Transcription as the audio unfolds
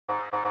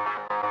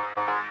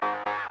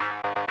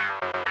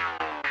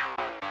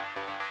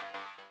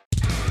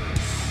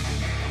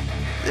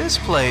This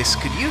place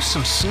could use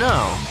some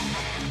snow.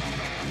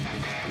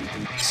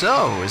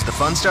 So, is the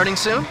fun starting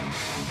soon?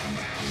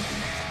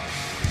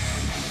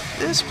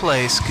 This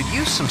place could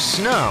use some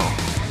snow.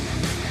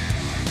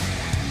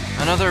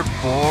 Another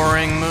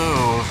boring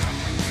move.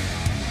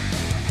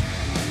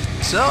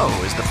 So,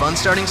 is the fun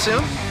starting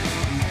soon?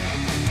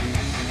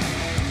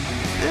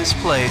 This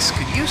place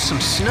could use some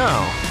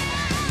snow.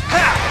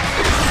 Ha!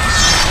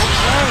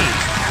 Okay,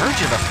 heard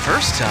you the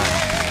first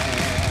time.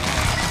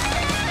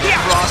 The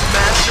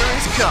Frostmaster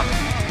is coming.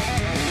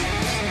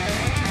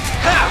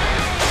 Ha!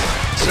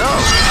 So,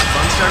 is the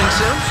fun starting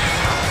soon?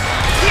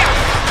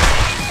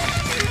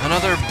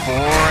 Another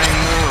boring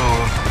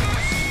move.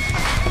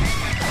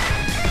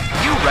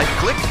 You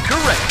right-clicked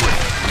correctly.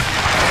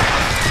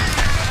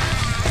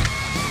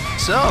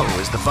 So,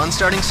 is the fun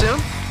starting soon?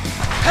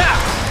 Ha!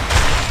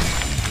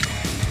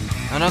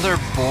 Another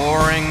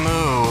boring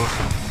move.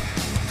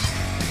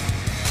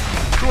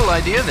 Cool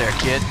idea there,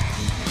 kid.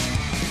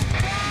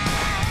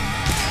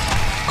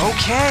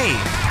 Okay,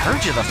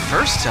 heard you the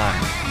first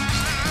time.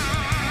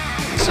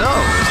 So,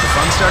 is the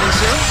fun starting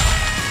soon?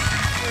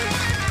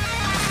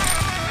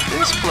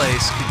 This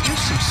place could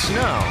use some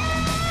snow.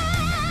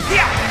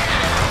 You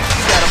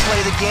gotta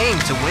play the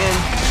game to win.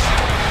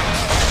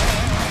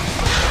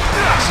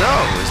 So,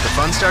 is the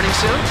fun starting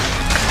soon?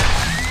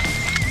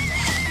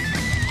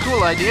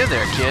 Cool idea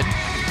there, kid.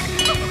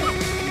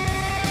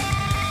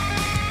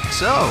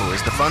 So,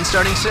 is the fun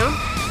starting soon?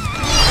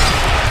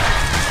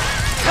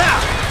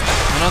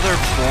 Another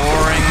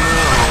boring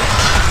move.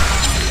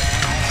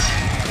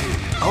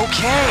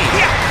 Okay,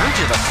 heard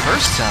you the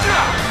first time.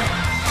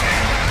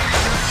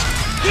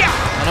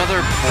 Another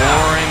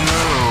boring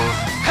move.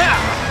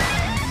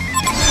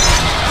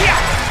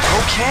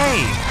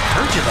 Okay,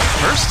 heard you the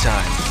first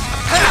time.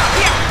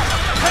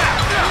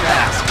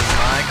 That's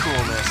my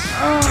coolness.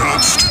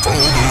 Touched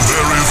for the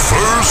very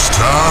first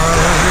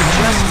time.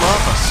 Just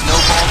love a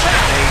snowball to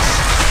the face.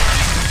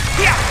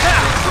 The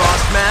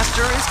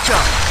Frostmaster is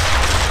coming.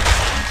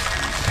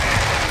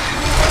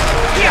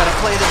 You gotta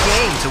play the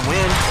game to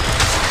win.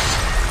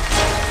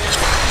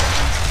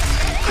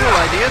 Cool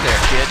idea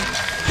there, kid.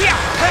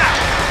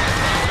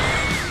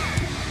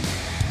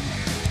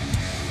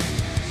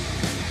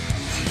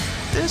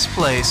 This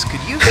place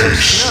could use some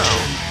snow.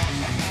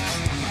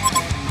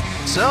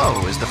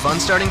 So, is the fun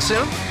starting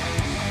soon?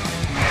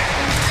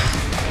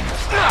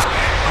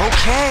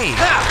 Okay,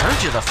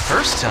 heard you the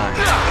first time.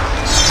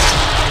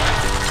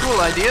 Cool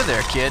idea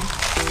there, kid.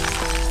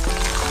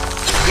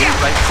 You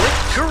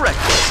right-clicked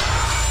correctly.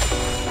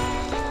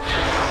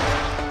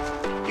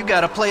 You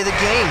gotta play the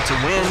game to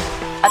win.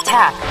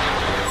 Attack.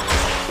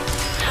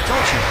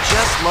 Don't you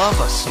just love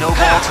a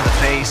snowball to the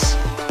face?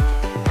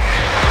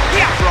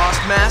 The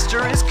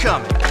Frostmaster is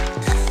coming.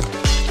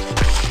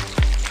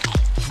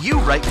 You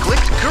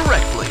right-clicked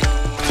correctly.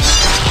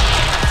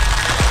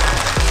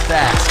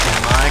 Bask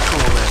in my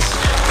coolness.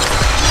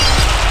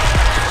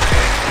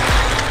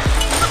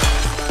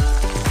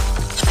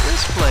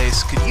 This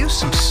place could use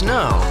some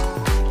snow.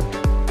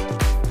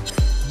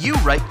 You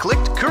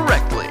right-clicked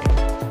correctly.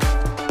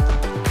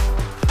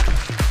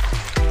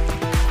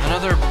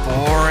 Another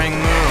boring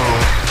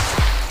move.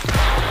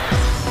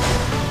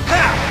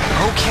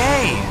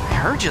 Okay,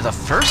 heard you the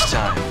first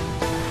time.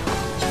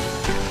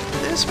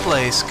 This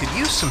place could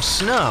use some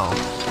snow.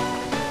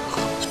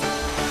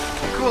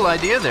 Cool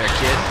idea there,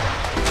 kid.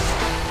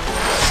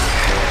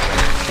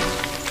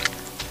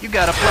 You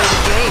gotta play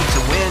the game to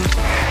win.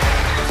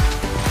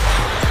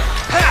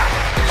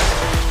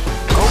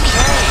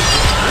 Okay,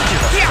 heard you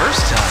the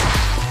first time.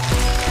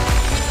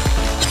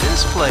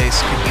 This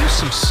place could use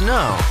some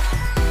snow.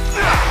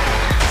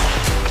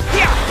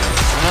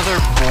 Another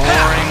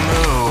boring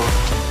move.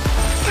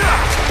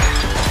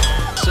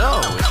 So,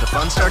 is the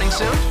fun starting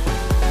soon?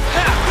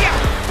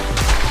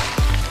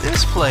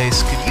 This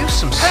place could use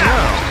some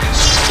snow.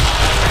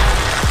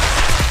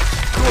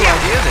 Cool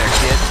idea there,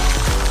 kid.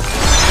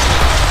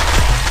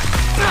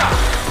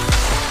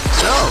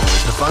 So,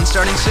 is the fun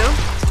starting soon?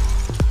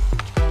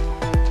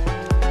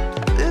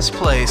 This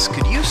place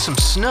could use some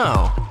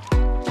snow.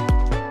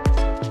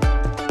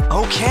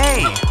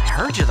 Okay,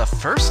 heard you the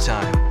first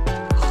time.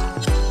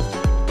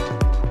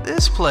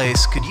 This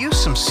place could use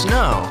some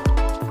snow.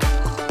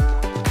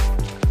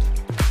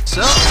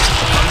 So, is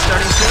the fun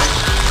starting soon?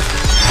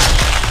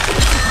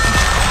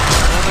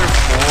 Another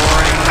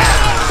boring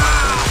move.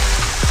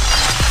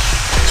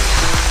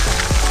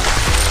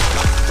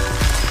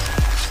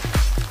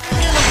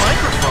 And the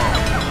microphone.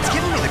 It's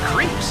giving me the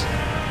creeps.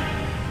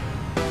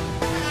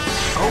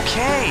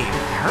 Okay,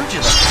 heard you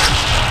the first time.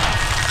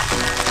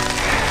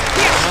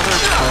 Another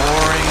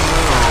boring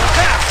move.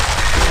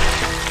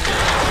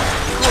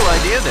 Cool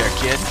idea there,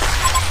 kid.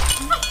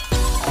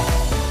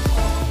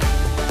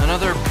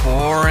 Another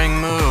boring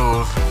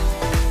move.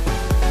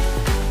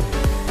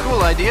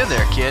 Cool idea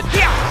there, kid.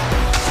 Okay,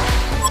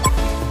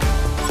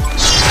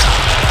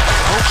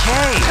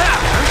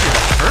 heard you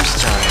the first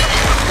time.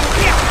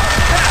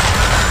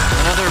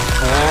 Another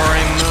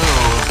boring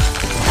move.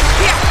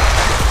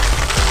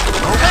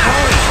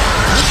 Okay,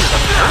 heard you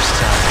the first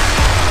time.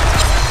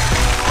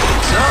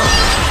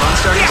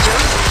 starting soon?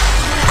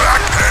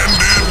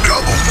 Backhanded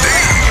double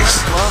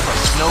D's. Love a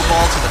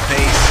snowball to the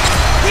face.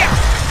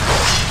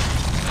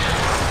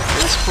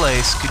 This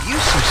place could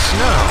use some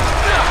snow.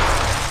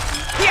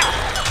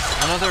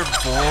 Another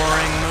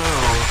boring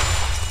move.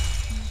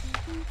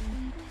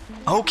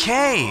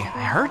 Okay,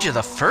 I heard you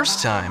the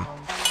first time.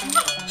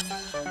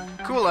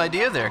 Cool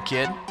idea there,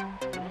 kid.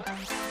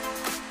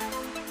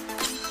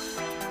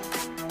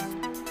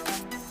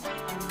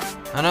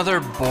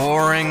 Another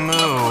boring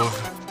move.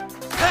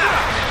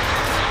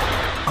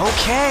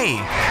 Okay,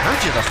 I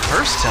heard you the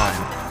first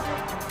time.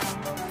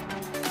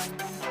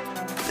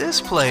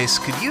 This place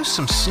could use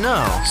some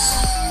snow.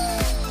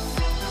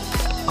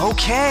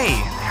 Okay,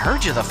 I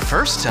heard you the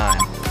first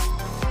time.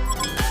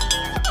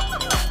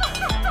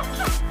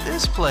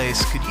 This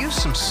place could use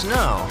some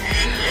snow.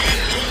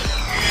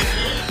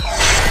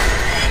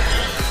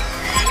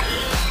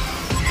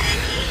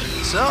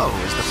 So,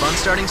 is the fun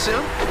starting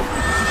soon?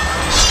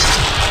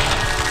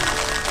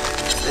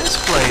 This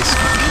place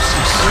could use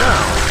some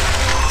snow.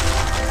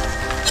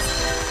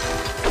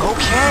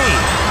 Okay,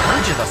 I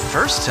heard you the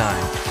first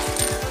time.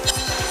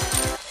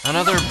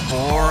 Another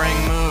boring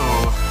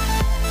move.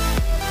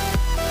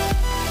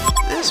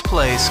 This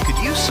place could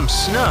use some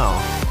snow.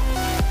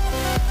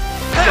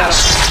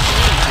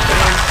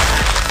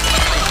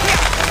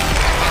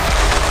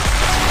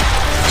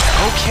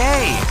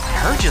 Okay, I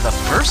heard you the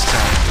first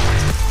time.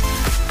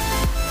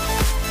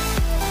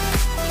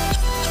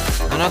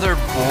 Another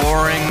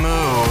boring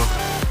move.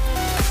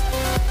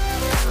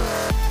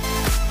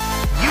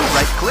 You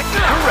right-clicked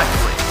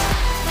correctly.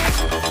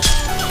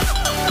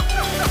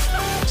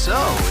 So,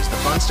 is the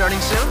fun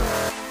starting soon?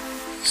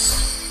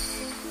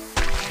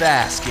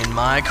 Bask in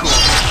my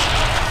coolness.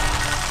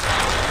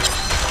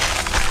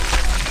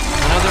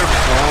 Another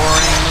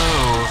boring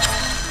move.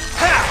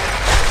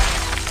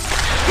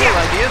 Cool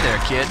idea there,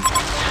 kid.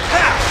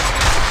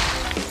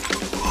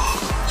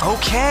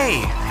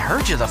 Okay, I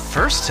heard you the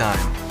first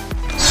time.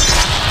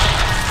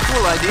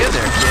 Cool idea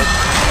there, kid.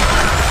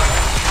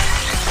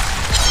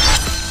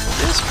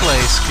 This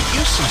place could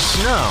use some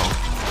snow.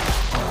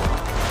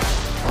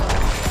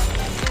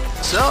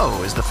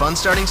 So, is the fun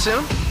starting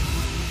soon?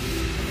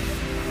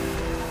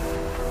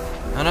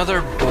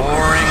 Another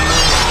boring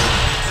move.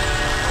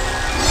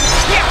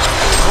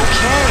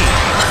 Okay,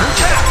 I heard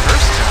you the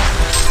first time.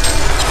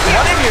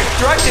 One of your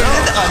structures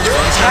is under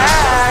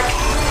attack!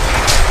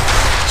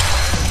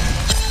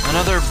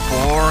 Another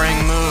boring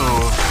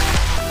move.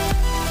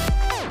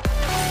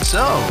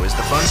 So, is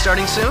the fun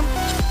starting soon?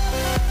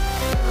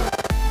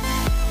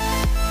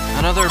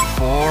 Another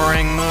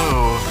boring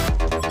move.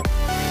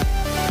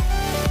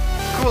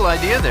 Cool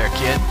idea there,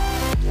 kid.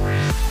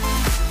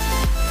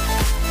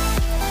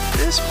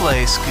 This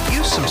place could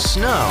use some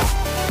snow.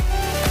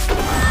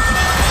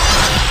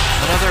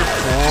 Another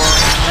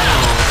boring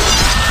move.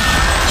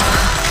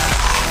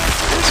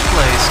 This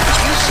place could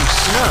use some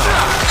snow.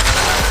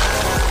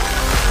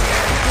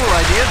 Cool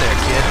idea there,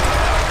 kid.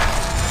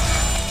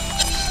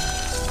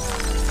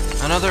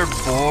 Another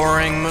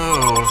boring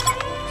move.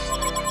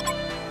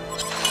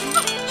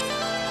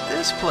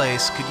 This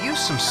place could use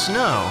some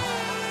snow.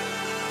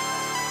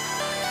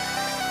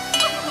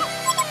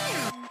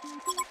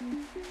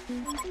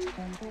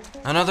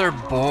 Another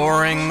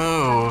boring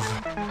move.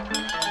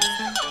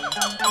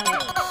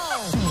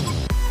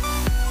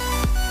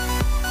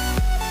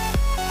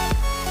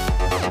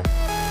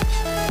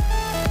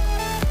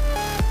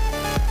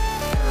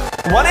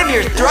 One of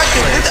your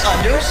structures is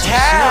under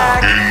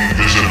attack!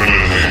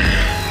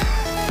 Invisibility.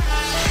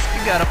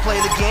 You gotta play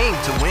the game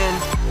to win.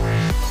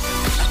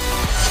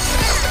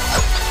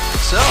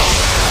 So,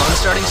 fun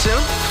starting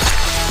soon?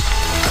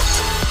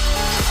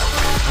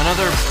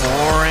 Another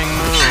boring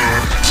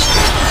move.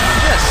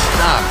 Just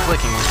stop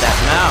clicking with that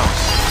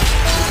mouse.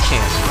 You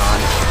can't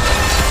run.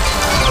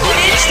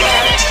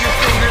 Did your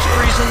fingers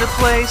freeze into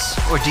place?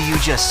 Or do you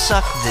just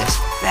suck this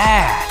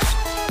bad?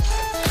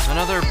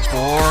 Another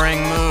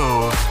boring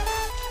move.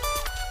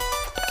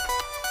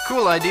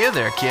 Cool idea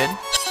there, kid.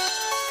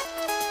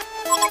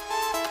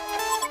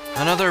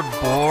 Another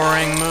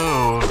boring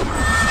move.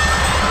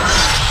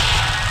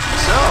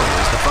 So,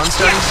 is the fun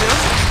starting soon?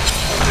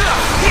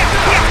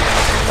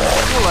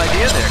 Cool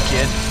idea there,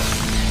 kid.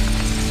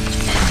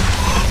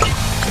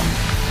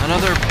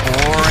 Another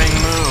boring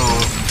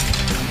move.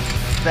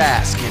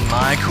 Bask in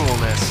my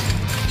coolness.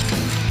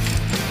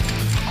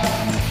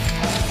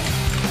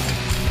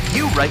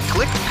 You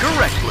right-clicked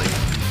correctly.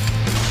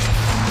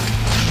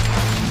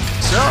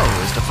 So,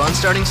 is the fun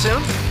starting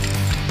soon?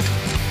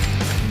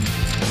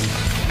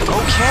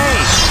 Okay,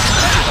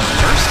 the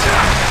first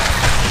time.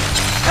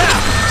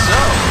 So,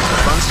 is the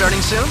fun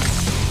starting soon?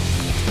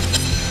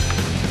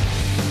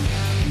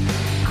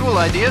 Cool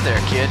idea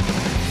there, kid.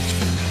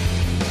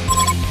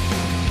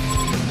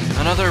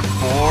 Another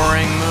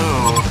boring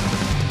move.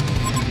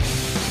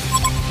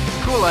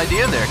 Cool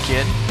idea there,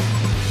 kid.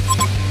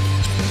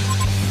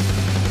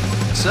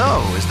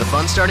 So, is the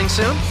fun starting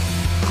soon?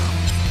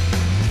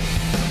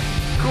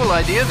 Cool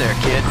idea there,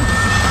 kid.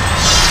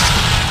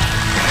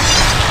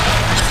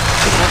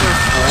 Another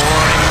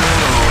boring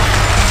move.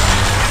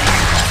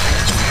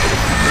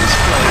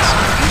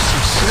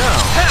 snow.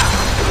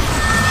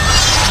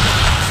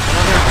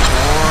 Another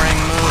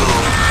boring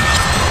move.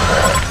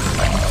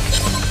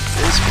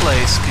 This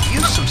place could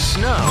use some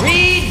snow.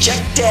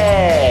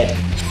 Rejected!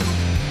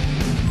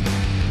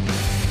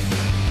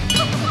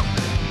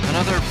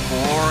 Another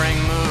boring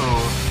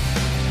move.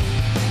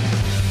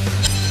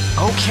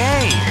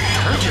 Okay,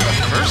 heard you the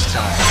first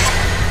time.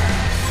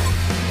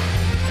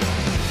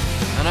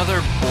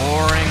 Another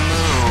boring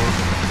move.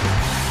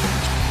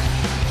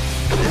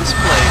 This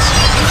place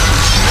could use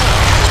some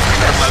snow.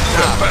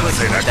 Stop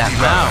clicking with that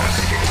mouse.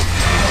 You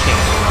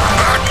can't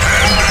run.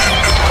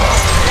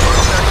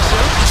 Starting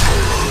soon?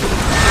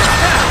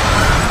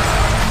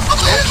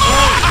 Okay,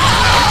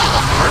 heard you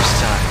the first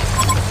time.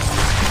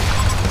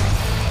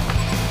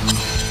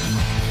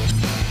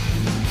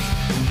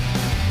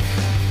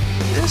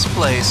 This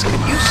place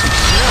could use some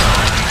snow.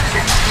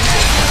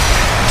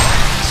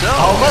 So,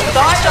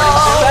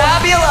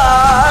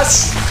 Fabulous!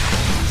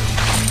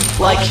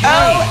 Like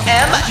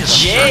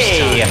OMG!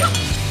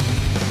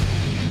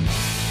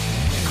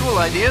 cool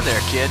idea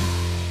there, kid.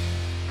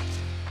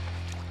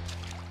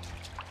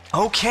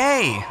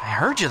 Okay, I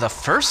heard you the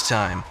first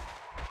time.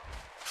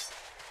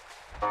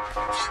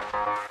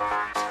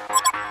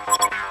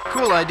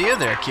 Cool idea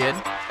there, kid.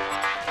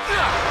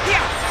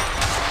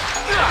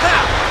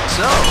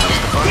 So, is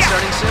the fun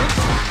starting soon?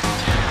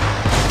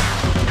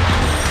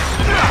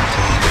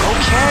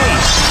 Okay,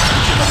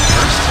 heard you the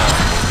first time.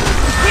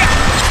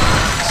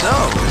 So,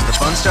 is the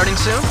fun starting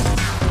soon?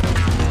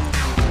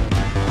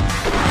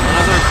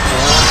 Another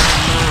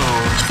boring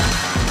move.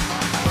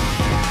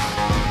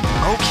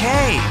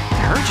 Okay,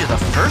 I heard you the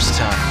first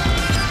time.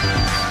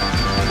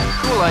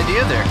 Cool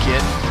idea there,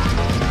 kid.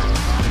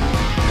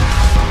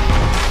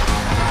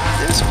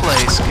 This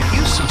place could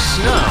use some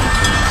snow.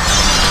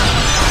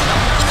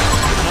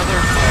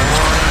 Another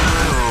boring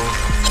move.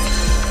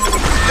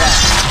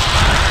 That's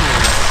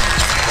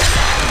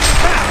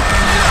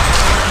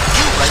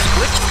you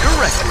right-click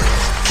correctly.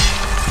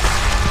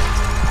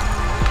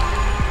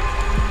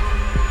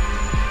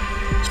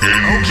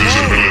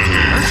 Invisibility.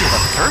 Heard you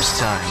the first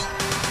time.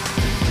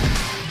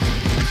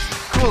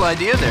 Cool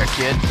idea there,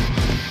 kid.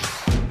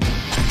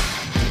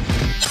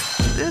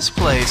 This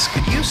place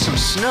could use some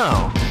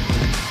snow.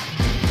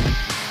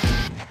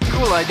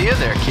 Cool idea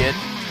there, kid.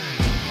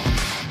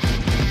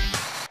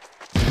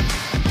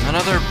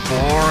 Another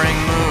boring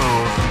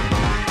move.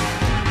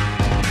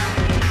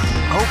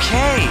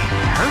 Okay,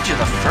 heard you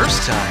the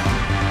first time.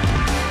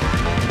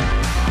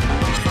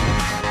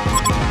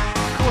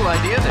 Cool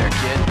idea there,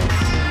 kid.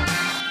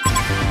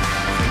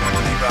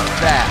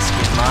 Bask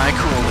in my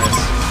coolness.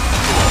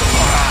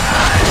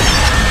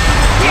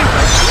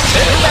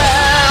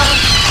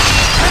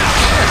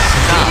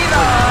 Stop with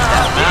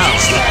that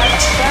mouse.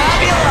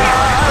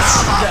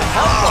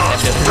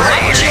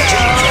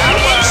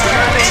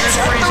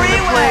 Freezing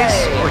the place,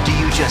 or do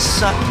you just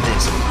suck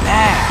this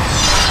bad?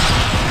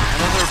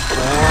 Another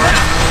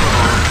boring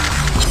move.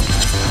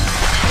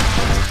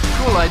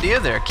 Cool idea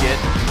there, kid.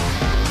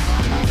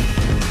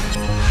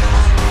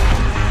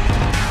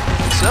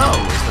 So,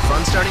 is the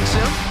fun starting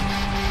soon?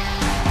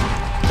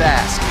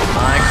 Bask in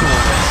my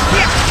coolness.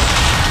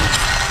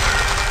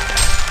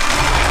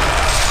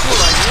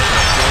 Cool idea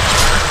there, kid.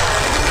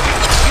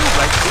 You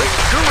right-click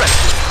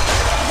correctly.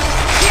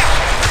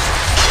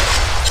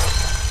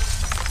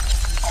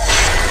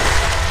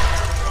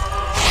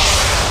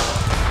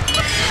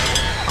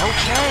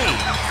 Okay,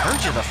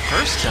 heard you the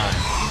first time.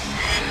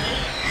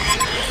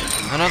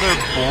 Another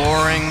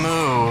boring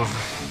move.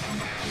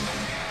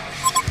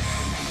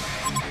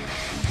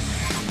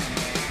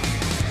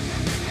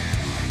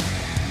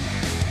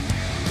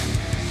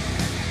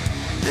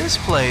 This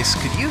place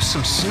could use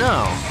some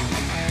snow.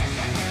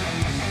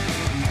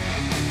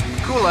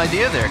 Cool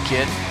idea there,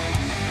 kid.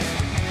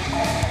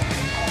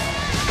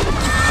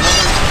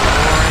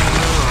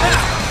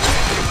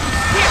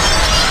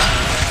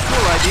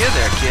 Cool idea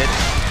there, kid.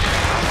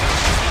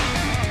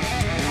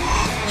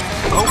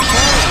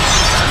 Okay,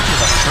 heard you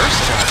the first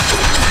time.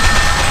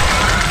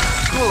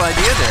 Cool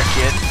idea there,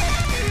 kid.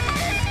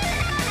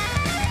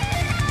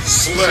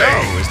 So,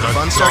 is the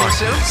fun starting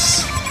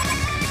soon?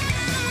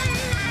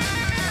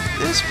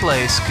 This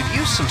place could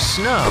use some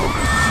snow.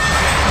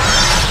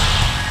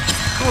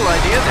 Cool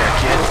idea there,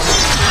 kid.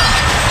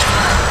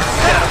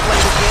 Gotta play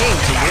the game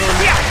to win.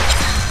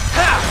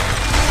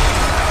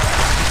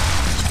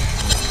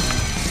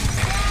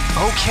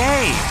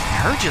 Okay,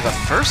 heard you the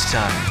first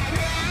time.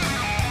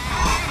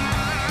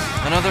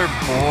 Another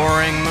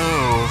boring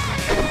move.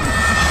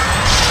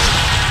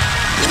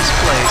 This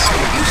place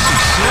could use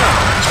some snow.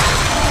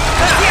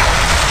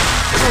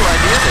 Cool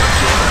idea there,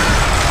 kid.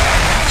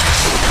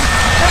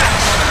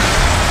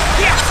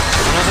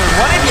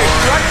 One of your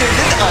structures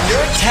is under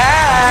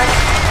attack!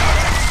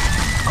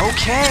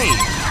 Okay,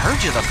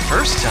 heard you the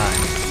first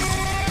time.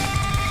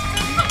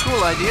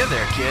 Cool idea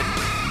there, kid.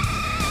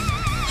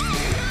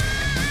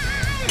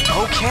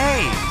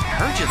 Okay,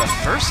 heard you the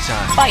first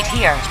time. Fight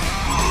here.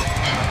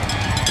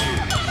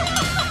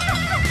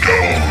 So,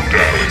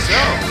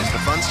 is the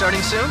fun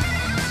starting soon?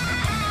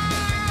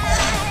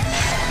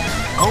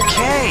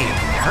 Okay,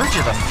 heard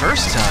you the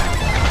first time.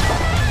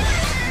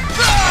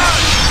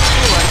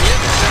 Cool idea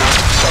there, kid.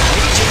 The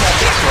Legion of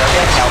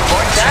Victoria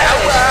Hellborn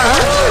Tower!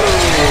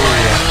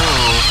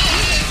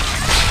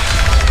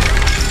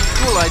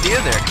 Cool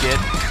idea there,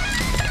 kid.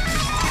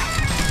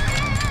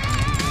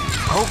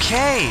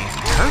 Okay,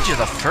 heard you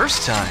the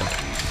first time.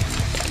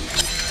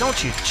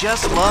 Don't you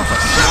just love a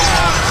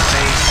strong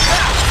face?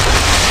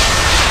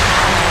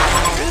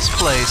 This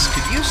place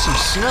could use some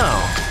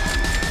snow.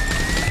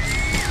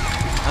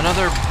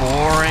 Another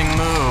boring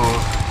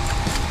move.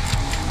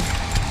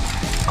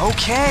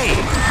 Okay,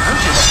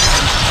 heard you the first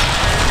time.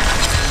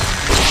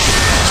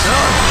 So,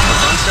 the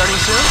fun starting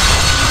soon?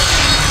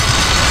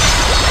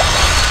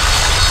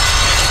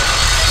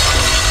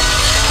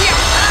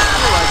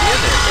 Cool idea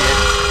there, kid.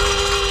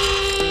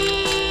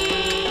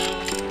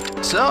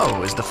 So,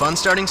 is the fun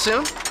starting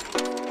soon?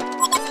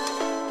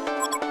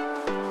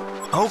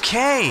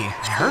 Okay,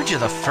 I heard you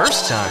the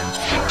first time.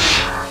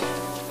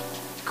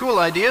 Cool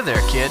idea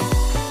there, kid.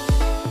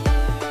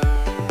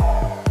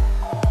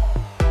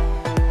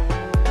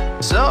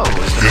 So,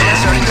 is the fun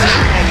starting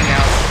soon? Hanging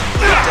out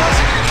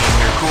doesn't mean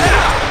you're cool.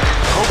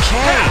 Okay,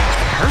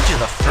 I heard you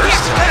the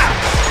first time.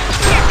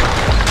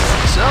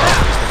 So,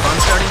 is the fun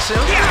starting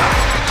soon?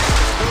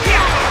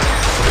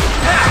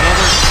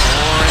 Another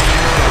boring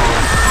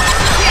move.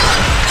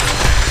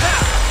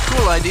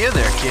 Cool idea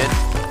there, kid.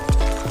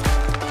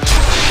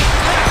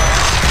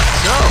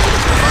 So,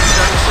 is the fun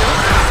starting soon?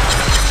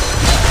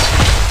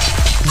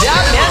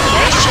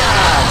 Domination!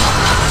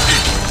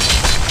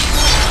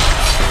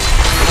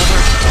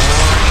 Another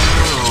boring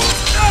move.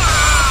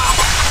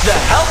 The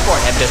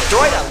Hellborn have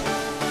destroyed them!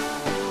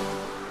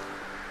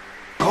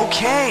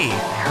 Okay, I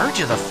heard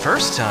you the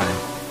first time.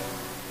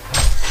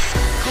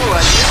 Cool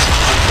idea.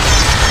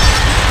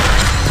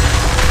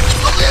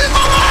 Okay, I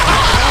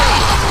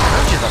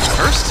heard you the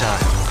first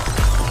time.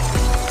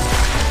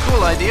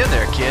 Cool idea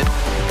there, kid.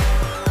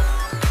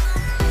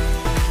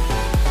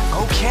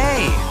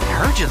 Okay, I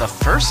heard you the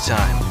first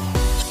time.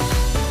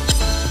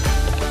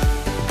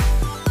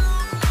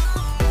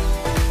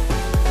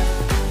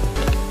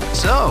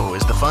 So,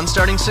 is the fun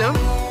starting soon?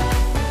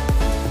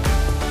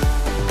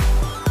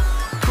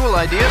 Cool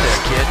idea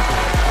there, kid.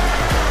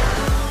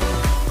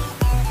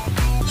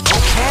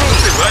 Okay. No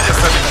te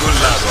vayas a ningún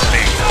lado,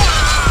 amigo.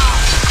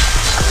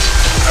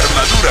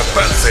 Armadura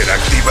Panzer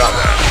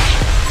activada.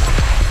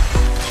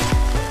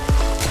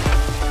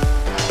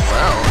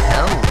 Well,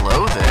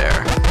 hello there.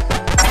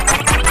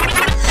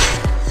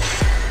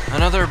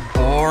 Another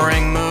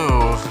boring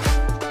move.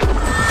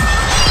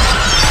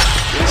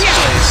 This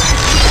place.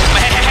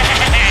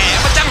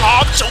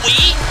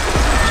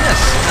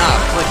 Just stop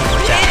clicking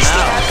with that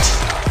mouse.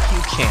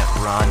 You can't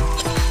run.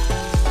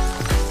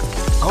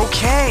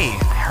 Okay, I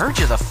heard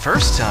you the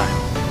first time.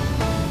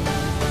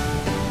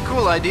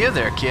 Cool idea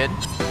there, kid.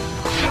 So,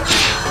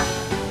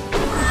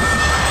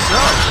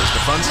 is the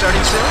fun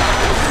starting soon?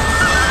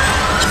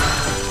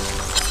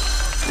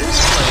 This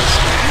place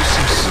could use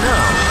some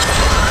snow.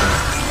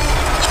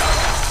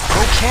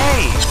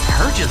 Okay, I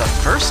heard you the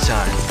first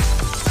time.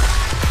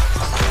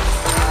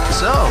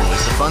 So,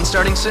 is the fun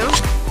starting soon?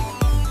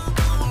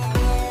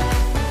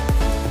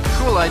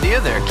 Cool idea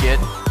there, kid.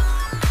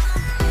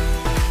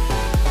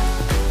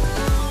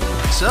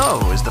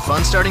 So, is the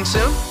fun starting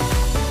soon?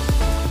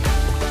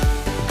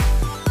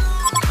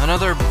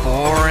 Another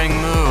boring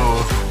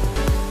move.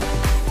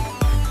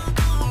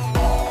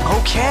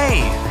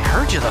 Okay, I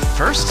heard you the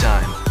first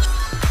time.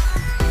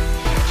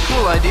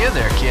 Cool idea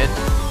there, kid.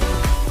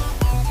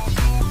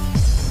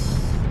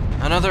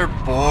 Another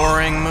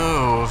boring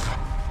move.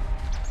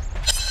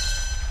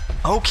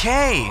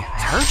 Okay, I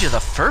heard you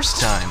the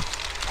first time.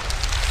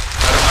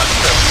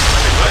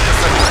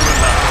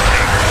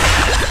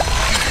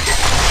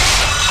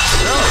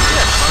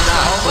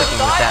 Stop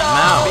clicking with that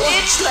mouse.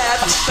 Bitch,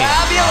 that's You can't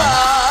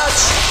fabulous!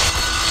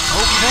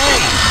 Okay,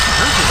 I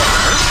heard you the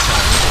first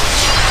time.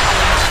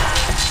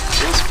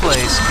 This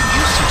place could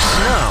use some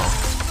snow.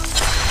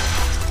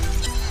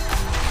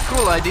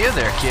 Cool idea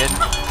there, kid.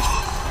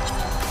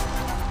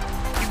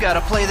 You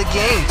gotta play the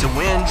game to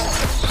win.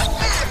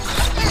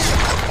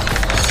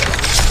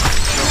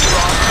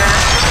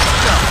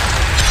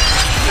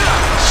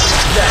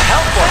 The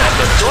Hellborn have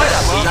destroyed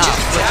a Legion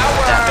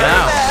Tower! That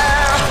mouse.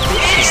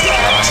 Bitch,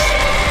 that!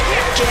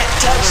 Can't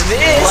touch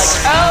this!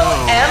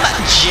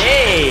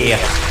 OMG!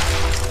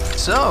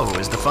 So,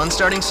 is the fun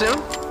starting soon?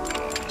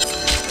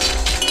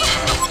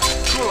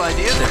 Cool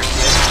idea there,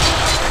 kid.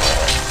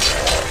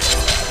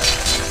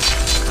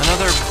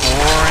 Another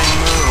boring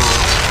move.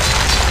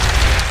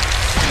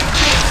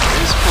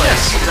 This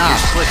place, stop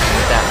clicking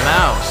with that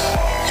mouse.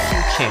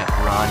 You can't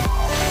run.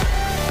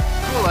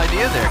 Cool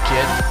idea there,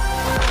 kid.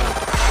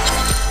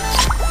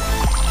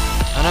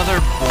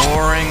 Another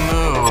boring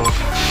move.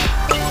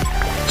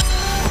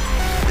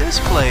 This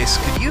place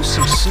could use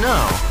some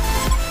snow.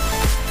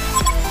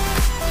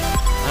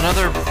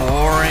 Another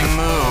boring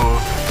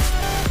move.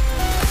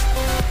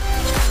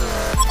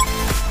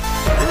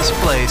 This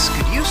place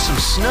could use some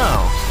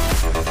snow.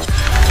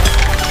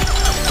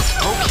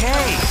 Okay, I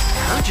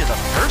heard you the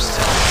first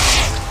time.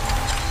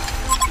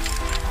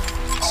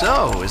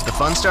 So, is the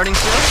fun starting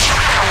soon?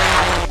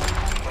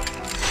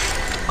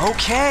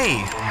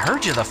 Okay, I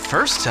heard you the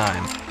first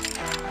time.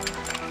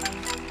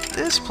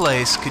 This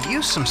place could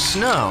use some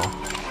snow.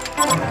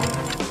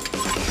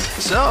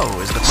 So,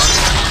 is the fun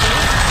starting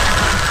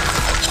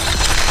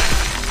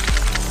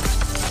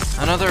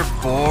soon? Another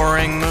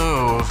boring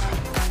move.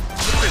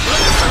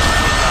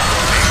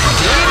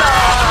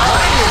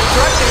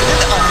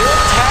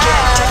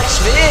 Can't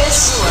touch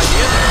this!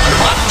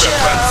 Macho!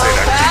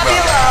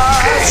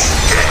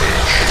 Fabulous!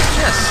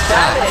 Just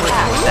stop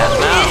clicking with that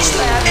mouse.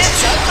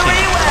 It's a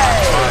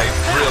three-way! My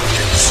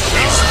brilliance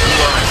is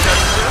blind.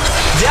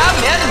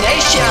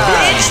 Domination!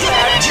 It's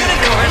that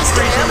unicorn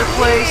Freeze into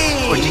place,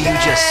 or do you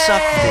just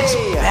suck this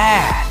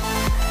bad?